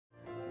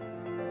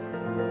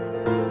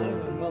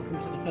welcome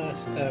to the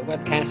first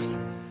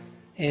webcast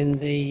in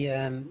the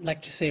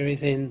lecture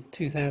series in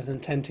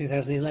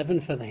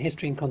 2010-2011 for the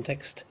history and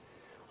context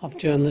of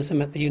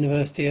journalism at the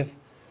University of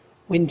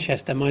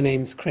Winchester. My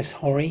name's Chris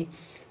Horry.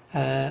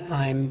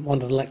 I'm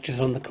one of the lecturers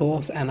on the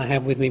course, and I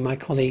have with me my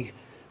colleague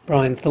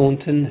Brian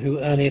Thornton, who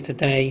earlier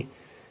today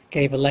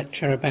gave a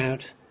lecture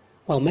about,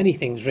 well, many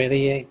things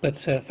really, but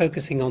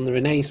focusing on the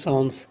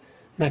Renaissance,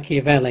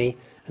 Machiavelli,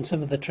 and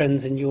some of the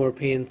trends in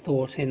European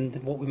thought in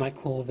what we might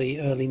call the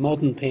early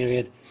modern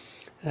period,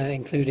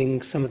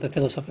 including some of the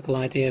philosophical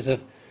ideas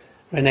of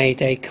René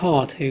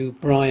Descartes, who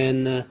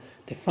Brian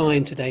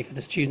defined today for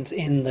the students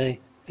in the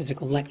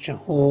physical lecture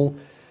hall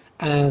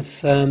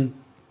as a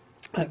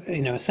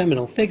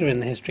seminal figure in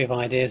the history of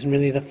ideas and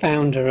really the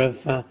founder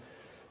of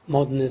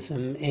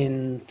modernism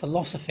in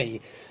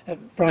philosophy.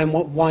 Brian,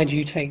 why do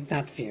you take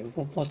that view?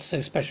 What's so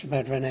special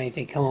about René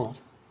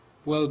Descartes?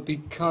 Well,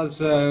 because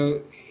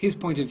his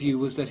point of view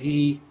was that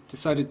he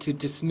decided to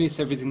dismiss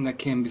everything that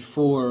came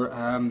before.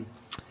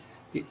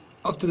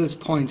 Up to this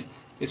point,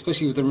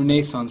 especially with the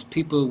Renaissance,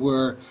 people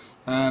were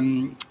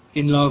in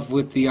love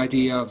with the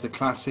idea of the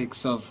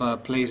classics of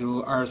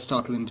Plato,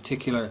 Aristotle in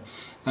particular.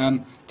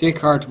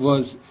 Descartes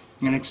was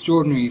an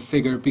extraordinary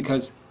figure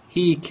because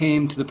he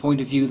came to the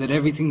point of view that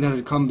everything that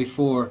had come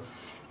before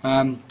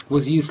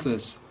was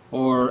useless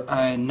or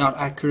not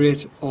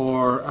accurate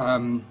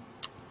or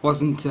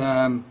wasn't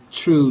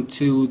true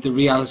to the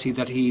reality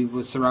that he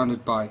was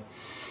surrounded by.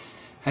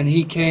 And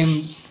he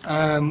came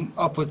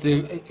up with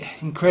the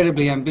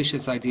incredibly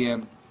ambitious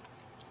idea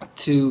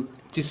to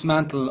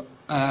dismantle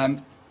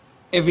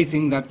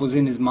everything that was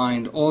in his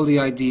mind, all the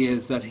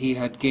ideas that he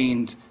had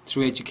gained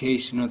through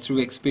education or through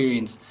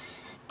experience,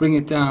 bring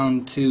it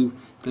down to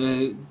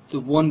the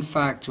one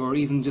fact, or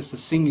even just a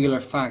singular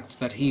fact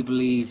that he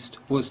believed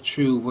was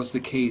true, was the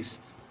case,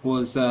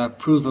 was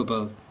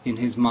provable in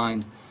his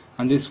mind.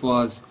 And this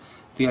was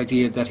the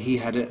idea that he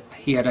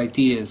had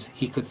ideas,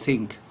 he could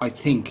think, I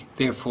think,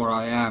 therefore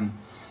I am.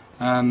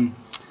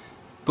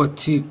 But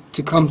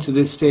to come to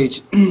this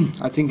stage,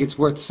 I think it's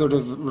worth sort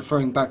of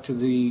referring back to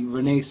the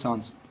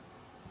Renaissance,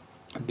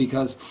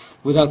 because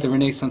without the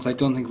Renaissance I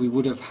don't think we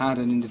would have had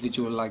an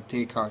individual like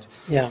Descartes.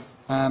 Yeah.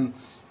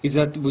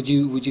 Would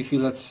you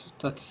feel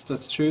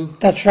that's true?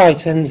 That's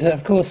right, and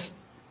of course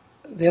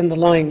the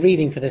underlying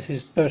reading for this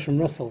is Bertrand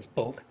Russell's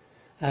book,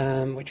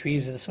 which we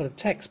use as a sort of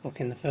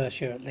textbook in the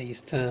first year at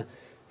least,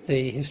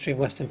 the history of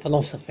Western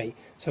philosophy.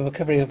 So we're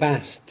covering a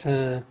vast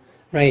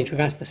range. We've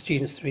asked the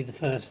students to read the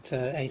first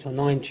 8 or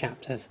 9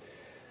 chapters,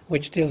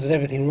 which deals with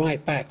everything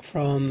right back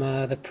from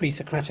the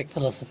pre-Socratic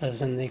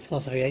philosophers and the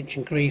philosophy of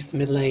ancient Greece, the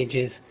Middle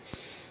Ages,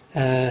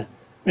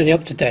 really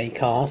up to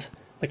Descartes,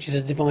 which is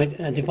a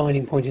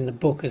dividing point in the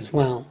book as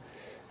well.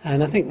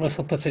 And I think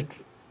Russell puts it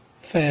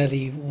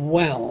fairly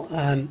well,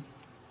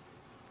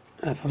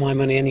 for my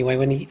money anyway,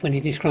 when he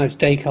describes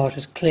Descartes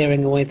as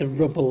clearing away the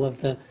rubble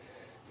of the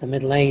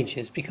Middle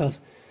Ages,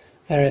 because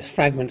various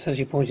fragments, as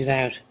you pointed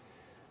out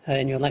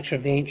in your lecture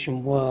of the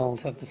ancient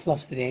world, of the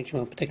philosophy of the ancient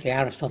world, particularly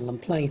Aristotle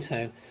and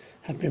Plato,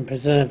 have been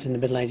preserved in the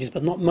Middle Ages,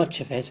 but not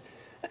much of it.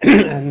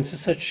 And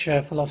such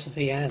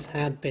philosophy as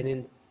had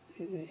been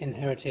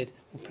inherited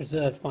or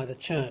preserved by the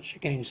Church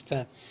against,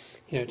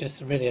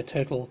 just really a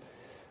total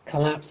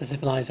collapse of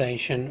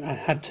civilization,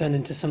 had turned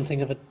into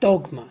something of a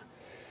dogma.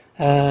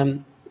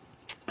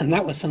 And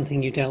that was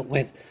something you dealt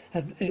with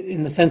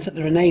in the sense that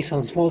the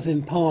Renaissance was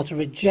in part a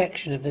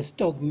rejection of this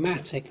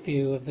dogmatic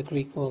view of the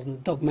Greek world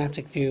and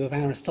dogmatic view of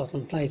Aristotle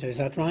and Plato. Is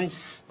that right?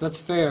 That's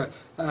fair.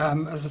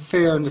 As a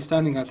fair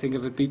understanding, I think,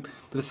 of it. But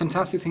the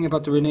fantastic thing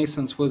about the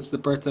Renaissance was the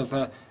birth of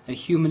a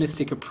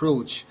humanistic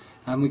approach.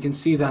 And we can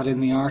see that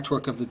in the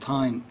artwork of the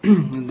time,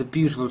 in the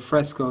beautiful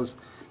frescoes,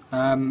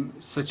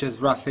 such as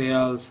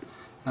Raphael's,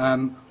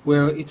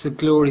 where it's a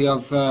glory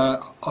of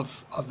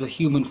the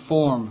human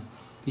form.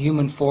 The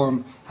human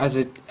form as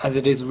it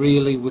is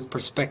really, with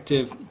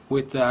perspective,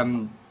 with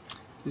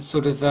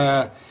sort of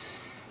a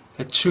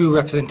true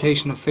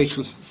representation of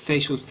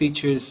facial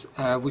features,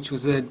 which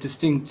was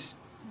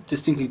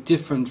distinctly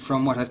different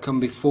from what had come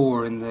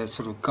before in the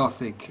sort of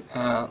Gothic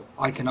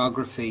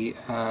iconography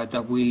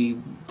that we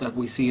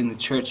see in the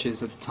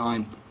churches at the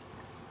time.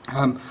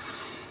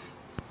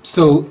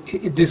 So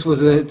this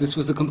was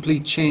a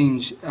complete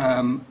change.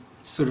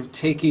 Sort of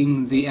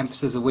taking the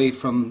emphasis away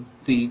from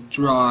the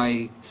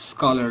dry,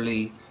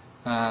 scholarly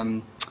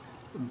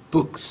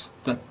books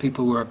that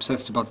people were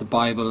obsessed about, the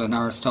Bible and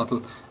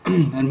Aristotle,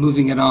 and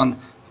moving it on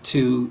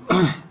to,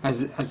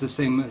 as the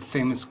same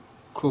famous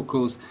quote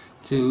goes,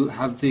 to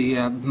have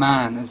the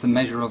man as the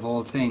measure of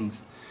all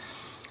things.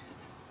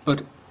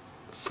 But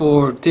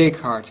for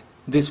Descartes,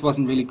 this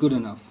wasn't really good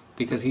enough,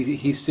 because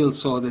he still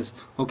saw this,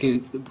 okay,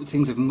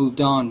 things have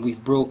moved on,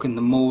 we've broken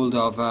the mould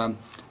of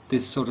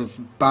this sort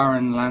of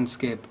barren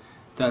landscape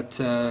that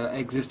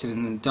existed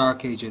in the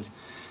Dark Ages.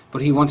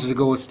 But he wanted to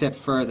go a step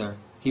further.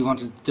 He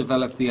wanted to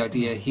develop the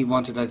idea. He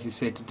wanted, as he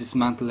said, to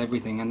dismantle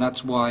everything. And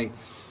that's why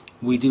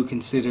we do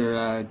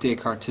consider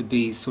Descartes to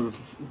be sort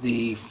of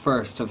the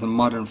first of the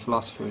modern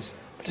philosophers.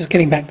 Just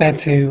getting back there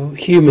to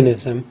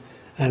humanism,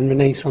 and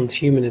Renaissance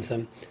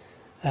humanism.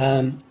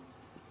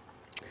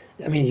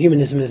 I mean,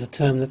 humanism is a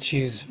term that's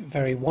used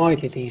very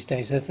widely these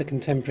days. There's the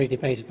contemporary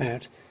debate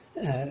about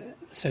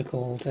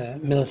so-called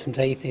militant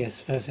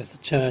atheists versus the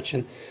church,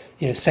 and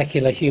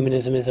secular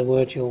humanism is a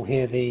word you'll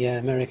hear the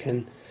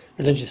American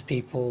religious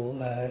people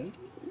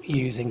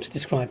using to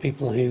describe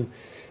people who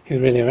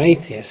really are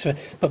atheists.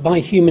 But by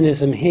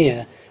humanism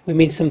here, we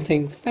mean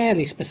something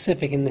fairly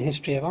specific in the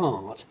history of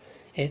art.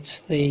 It's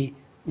the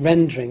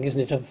rendering, isn't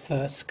it,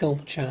 of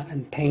sculpture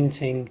and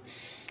painting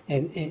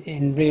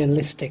in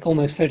realistic,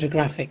 almost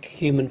photographic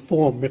human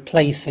form,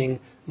 replacing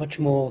much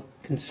more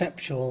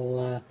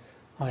conceptual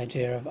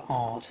idea of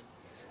art,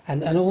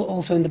 and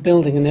also in the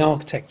building and the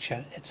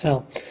architecture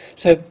itself.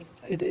 So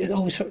it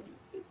always,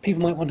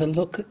 people might want to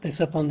look this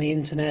up on the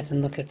internet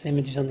and look at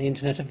images on the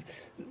internet.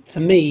 For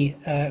me,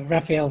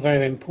 Raphael,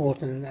 very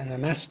important and a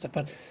master,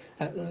 but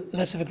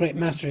less of a great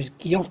master is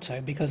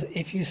Giotto, because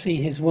if you see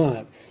his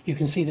work, you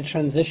can see the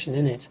transition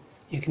in it.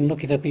 You can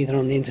look it up either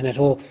on the internet,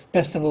 or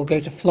best of all, go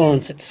to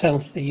Florence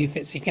itself, to the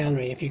Uffizi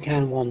Gallery, if you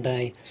can one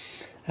day.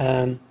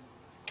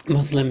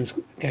 Muslims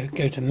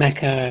go to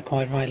Mecca,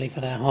 quite rightly,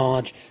 for their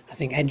Hajj. I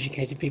think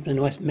educated people in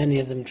the West, many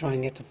of them try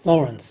and get to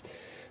Florence.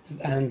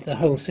 And the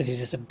whole city is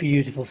just a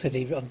beautiful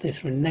city of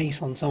this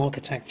Renaissance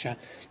architecture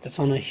that's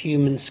on a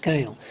human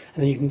scale.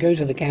 And then you can go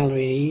to the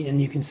gallery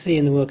and you can see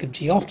in the work of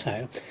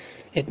Giotto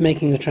it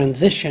making the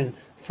transition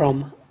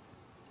from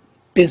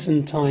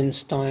Byzantine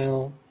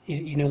style,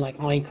 like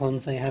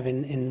icons they have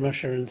in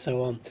Russia and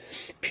so on,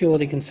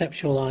 purely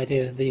conceptual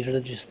ideas of these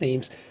religious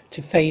themes,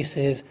 to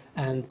faces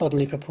and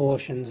bodily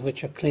proportions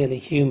which are clearly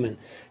human.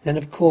 Then,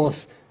 of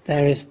course,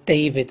 there is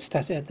David's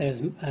statue.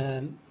 There's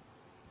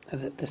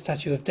the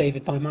statue of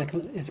David by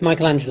it's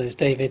Michelangelo's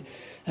David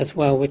as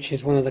well, which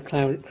is one of the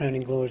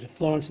crowning glories of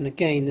Florence. And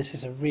again, this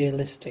is a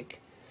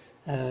realistic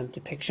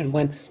depiction,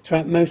 when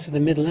throughout most of the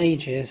Middle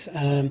Ages,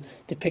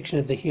 depiction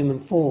of the human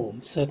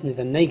form, certainly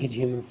the naked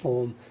human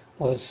form,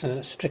 was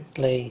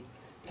strictly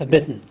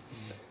forbidden.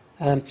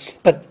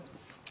 But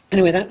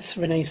anyway, that's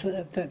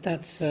Renaissance.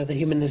 That's the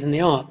humanism in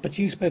the art. But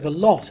you spoke a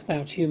lot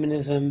about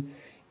humanism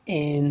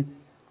in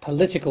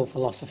political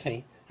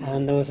philosophy,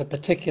 and there was a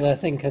particular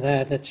thinker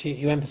there that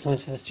you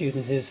emphasised for the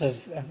students is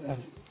of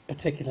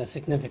particular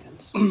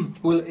significance.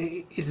 Well,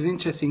 is it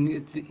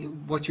interesting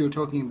what you were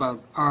talking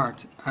about,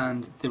 art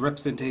and the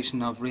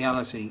representation of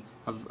reality,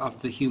 of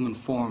the human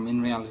form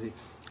in reality,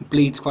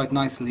 bleeds quite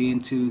nicely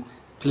into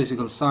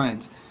political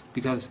science,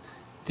 because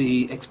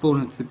the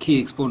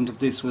key exponent of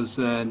this was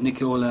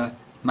Niccolo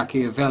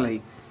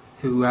Machiavelli,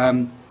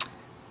 who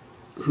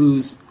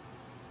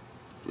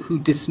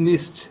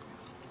dismissed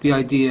the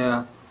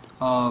idea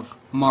of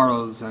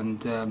morals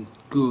and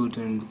good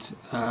and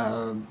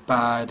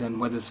bad, and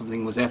whether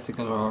something was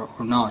ethical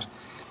or not.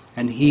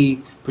 And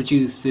he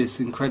produced this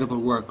incredible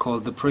work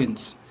called The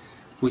Prince,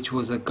 which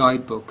was a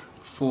guidebook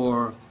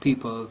for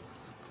people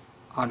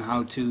on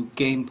how to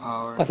gain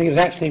power. I think it was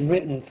actually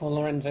written for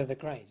Lorenzo the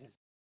Great.